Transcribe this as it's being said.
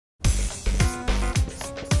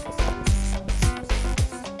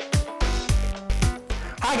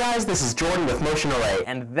Hi guys, this is Jordan with Motion Array,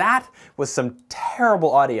 and that was some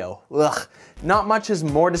terrible audio. Ugh. Not much is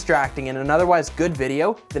more distracting in an otherwise good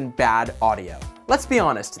video than bad audio. Let's be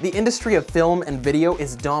honest, the industry of film and video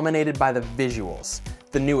is dominated by the visuals.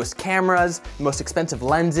 The newest cameras, the most expensive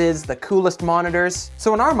lenses, the coolest monitors.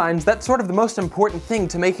 So in our minds, that's sort of the most important thing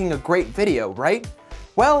to making a great video, right?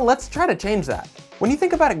 Well, let's try to change that. When you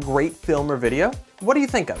think about a great film or video, what do you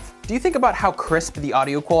think of? Do you think about how crisp the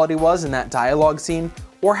audio quality was in that dialogue scene?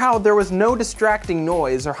 Or how there was no distracting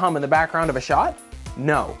noise or hum in the background of a shot?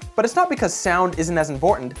 No. But it's not because sound isn't as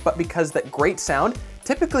important, but because that great sound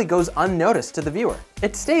typically goes unnoticed to the viewer.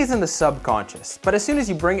 It stays in the subconscious, but as soon as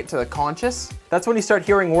you bring it to the conscious, that's when you start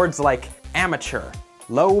hearing words like amateur,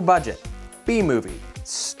 low budget, B-movie,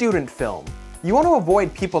 student film. You want to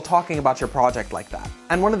avoid people talking about your project like that.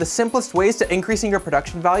 And one of the simplest ways to increasing your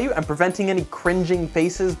production value and preventing any cringing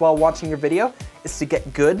faces while watching your video is to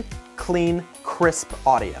get good, clean, crisp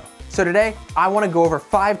audio. So today, I want to go over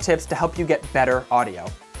 5 tips to help you get better audio.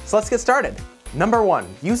 So let's get started. Number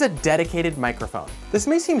 1, use a dedicated microphone. This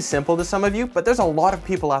may seem simple to some of you, but there's a lot of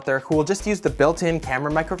people out there who will just use the built-in camera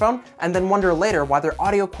microphone and then wonder later why their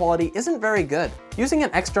audio quality isn't very good. Using an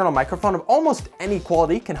external microphone of almost any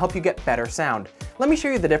quality can help you get better sound. Let me show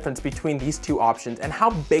you the difference between these two options and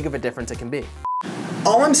how big of a difference it can be.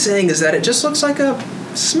 All I'm saying is that it just looks like a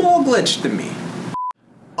small glitch to me.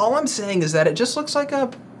 All I'm saying is that it just looks like a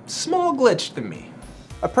small glitch to me.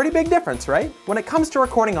 A pretty big difference, right? When it comes to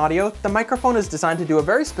recording audio, the microphone is designed to do a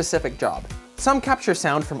very specific job. Some capture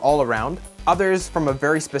sound from all around, others from a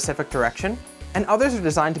very specific direction, and others are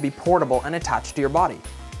designed to be portable and attached to your body.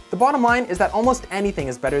 The bottom line is that almost anything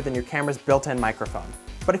is better than your camera's built-in microphone.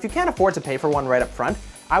 But if you can't afford to pay for one right up front,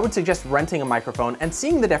 I would suggest renting a microphone and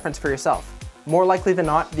seeing the difference for yourself. More likely than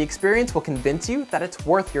not, the experience will convince you that it's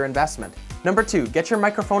worth your investment. Number 2, get your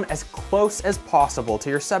microphone as close as possible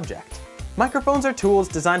to your subject. Microphones are tools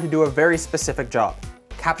designed to do a very specific job,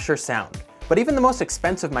 capture sound. But even the most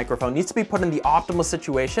expensive microphone needs to be put in the optimal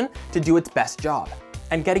situation to do its best job.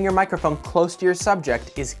 And getting your microphone close to your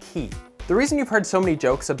subject is key. The reason you've heard so many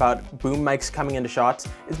jokes about boom mics coming into shots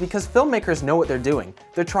is because filmmakers know what they're doing.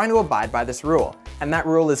 They're trying to abide by this rule. And that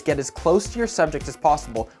rule is get as close to your subject as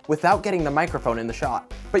possible without getting the microphone in the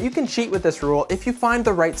shot. But you can cheat with this rule if you find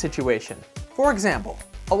the right situation. For example,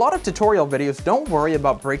 a lot of tutorial videos don't worry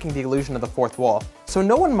about breaking the illusion of the fourth wall, so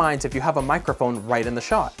no one minds if you have a microphone right in the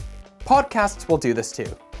shot. Podcasts will do this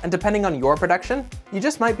too, and depending on your production, you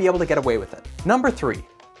just might be able to get away with it. Number 3,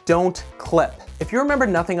 don't clip. If you remember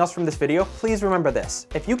nothing else from this video, please remember this.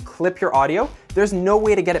 If you clip your audio, there's no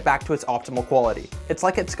way to get it back to its optimal quality. It's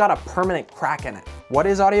like it's got a permanent crack in it. What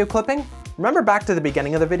is audio clipping? Remember back to the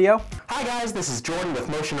beginning of the video? Hi guys, this is Jordan with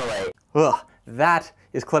Motion Array. Ugh, that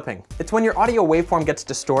is clipping. It's when your audio waveform gets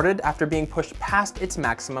distorted after being pushed past its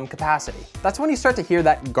maximum capacity. That's when you start to hear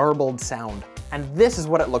that garbled sound. And this is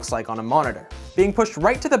what it looks like on a monitor. Being pushed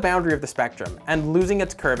right to the boundary of the spectrum and losing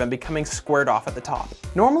its curve and becoming squared off at the top.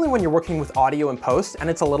 Normally when you're working with audio in post and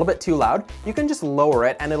it's a little bit too loud, you can just lower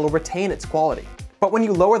it and it'll retain its quality. But when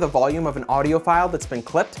you lower the volume of an audio file that's been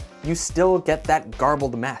clipped, you still get that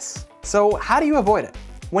garbled mess. So how do you avoid it?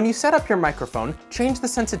 When you set up your microphone, change the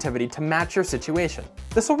sensitivity to match your situation.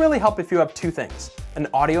 This will really help if you have 2 things, an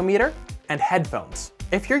audio meter and headphones.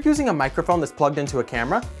 If you're using a microphone that's plugged into a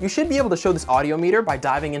camera, you should be able to show this audio meter by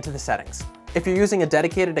diving into the settings. If you're using a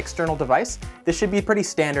dedicated external device, this should be pretty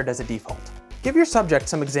standard as a default. Give your subject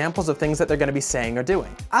some examples of things that they're going to be saying or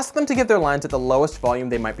doing. Ask them to give their lines at the lowest volume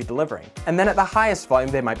they might be delivering, and then at the highest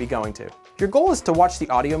volume they might be going to. Your goal is to watch the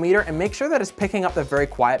audio meter and make sure that it's picking up the very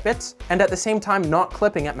quiet bits, and at the same time not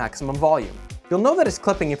clipping at maximum volume. You'll know that it's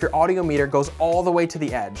clipping if your audio meter goes all the way to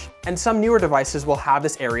the edge, and some newer devices will have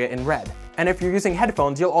this area in red. And if you're using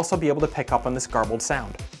headphones, you'll also be able to pick up on this garbled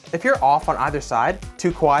sound. If you're off on either side,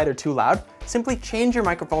 too quiet or too loud, simply change your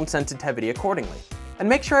microphone sensitivity accordingly. And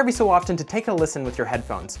make sure every so often to take a listen with your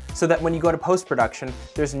headphones, so that when you go to post-production,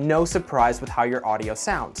 there's no surprise with how your audio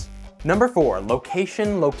sounds. Number 4,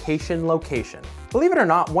 location, location, location. Believe it or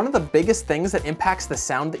not, one of the biggest things that impacts the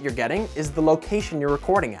sound that you're getting is the location you're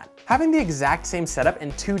recording at. Having the exact same setup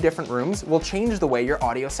in 2 different rooms will change the way your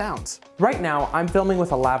audio sounds. Right now, I'm filming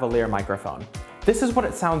with a lavalier microphone. This is what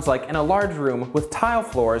it sounds like in a large room with tile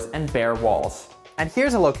floors and bare walls. And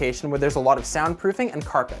here's a location where there's a lot of soundproofing and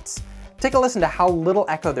carpets. Take a listen to how little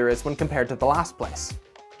echo there is when compared to the last place.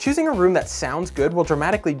 Choosing a room that sounds good will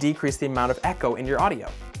dramatically decrease the amount of echo in your audio.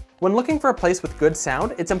 When looking for a place with good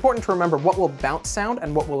sound, it's important to remember what will bounce sound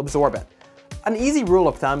and what will absorb it. An easy rule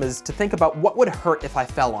of thumb is to think about what would hurt if I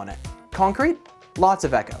fell on it. Concrete? Lots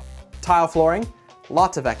of echo. Tile flooring?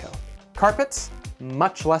 Lots of echo. Carpets?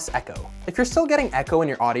 much less echo. If you're still getting echo in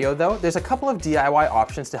your audio though, there's a couple of DIY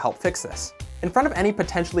options to help fix this. In front of any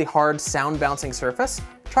potentially hard sound bouncing surface,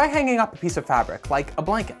 try hanging up a piece of fabric, like a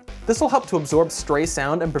blanket. This will help to absorb stray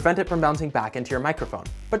sound and prevent it from bouncing back into your microphone.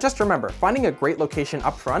 But just remember, finding a great location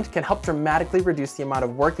up front can help dramatically reduce the amount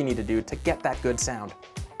of work you need to do to get that good sound.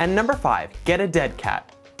 And number 5, get a dead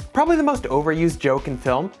cat. Probably the most overused joke in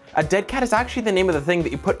film, a dead cat is actually the name of the thing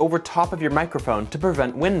that you put over top of your microphone to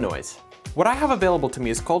prevent wind noise. What I have available to me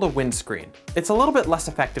is called a windscreen. It's a little bit less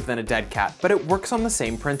effective than a dead cat, but it works on the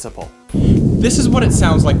same principle. This is what it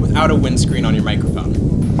sounds like without a windscreen on your microphone.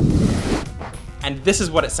 And this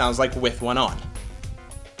is what it sounds like with one on.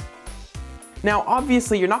 Now,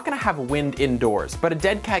 obviously, you're not going to have wind indoors, but a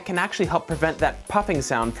dead cat can actually help prevent that puffing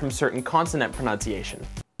sound from certain consonant pronunciation.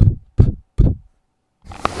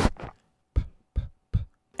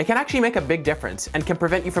 It can actually make a big difference and can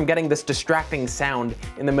prevent you from getting this distracting sound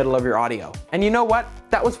in the middle of your audio. And you know what?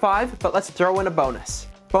 That was 5, but let's throw in a bonus.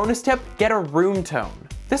 Bonus tip, get a room tone.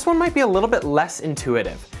 This one might be a little bit less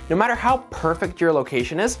intuitive. No matter how perfect your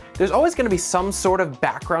location is, there's always going to be some sort of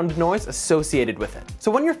background noise associated with it. So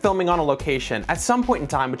when you're filming on a location, at some point in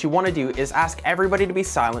time, what you want to do is ask everybody to be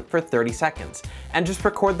silent for 30 seconds and just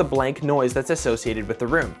record the blank noise that's associated with the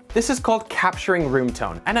room. This is called capturing room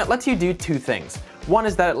tone, and it lets you do 2 things. One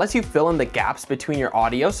is that it lets you fill in the gaps between your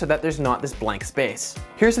audio so that there's not this blank space.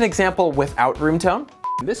 Here's an example without room tone.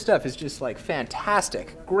 This stuff is just like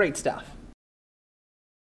fantastic. Great stuff.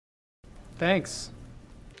 Thanks.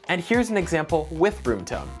 And here's an example with room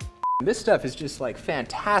tone. This stuff is just like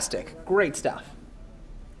fantastic. Great stuff.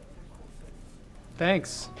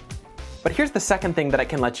 Thanks. But here's the second thing that it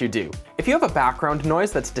can let you do. If you have a background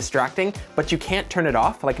noise that's distracting, but you can't turn it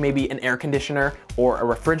off, like maybe an air conditioner or a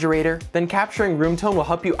refrigerator, then capturing room tone will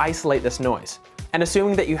help you isolate this noise. And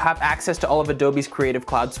assuming that you have access to all of Adobe's Creative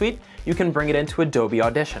Cloud Suite, you can bring it into Adobe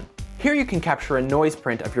Audition. Here you can capture a noise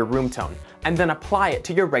print of your room tone, and then apply it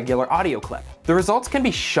to your regular audio clip. The results can be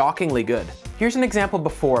shockingly good. Here's an example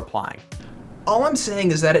before applying. All I'm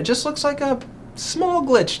saying is that it just looks like a small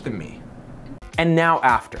glitch to me. And now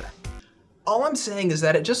after. All I'm saying is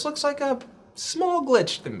that it just looks like a small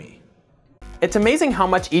glitch to me. It's amazing how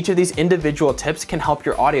much each of these individual tips can help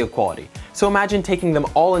your audio quality. So imagine taking them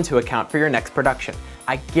all into account for your next production.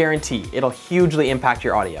 I guarantee it'll hugely impact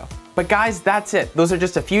your audio. But guys, that's it. Those are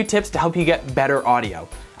just a few tips to help you get better audio.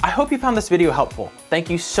 I hope you found this video helpful. Thank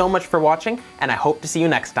you so much for watching, and I hope to see you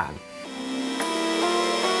next time.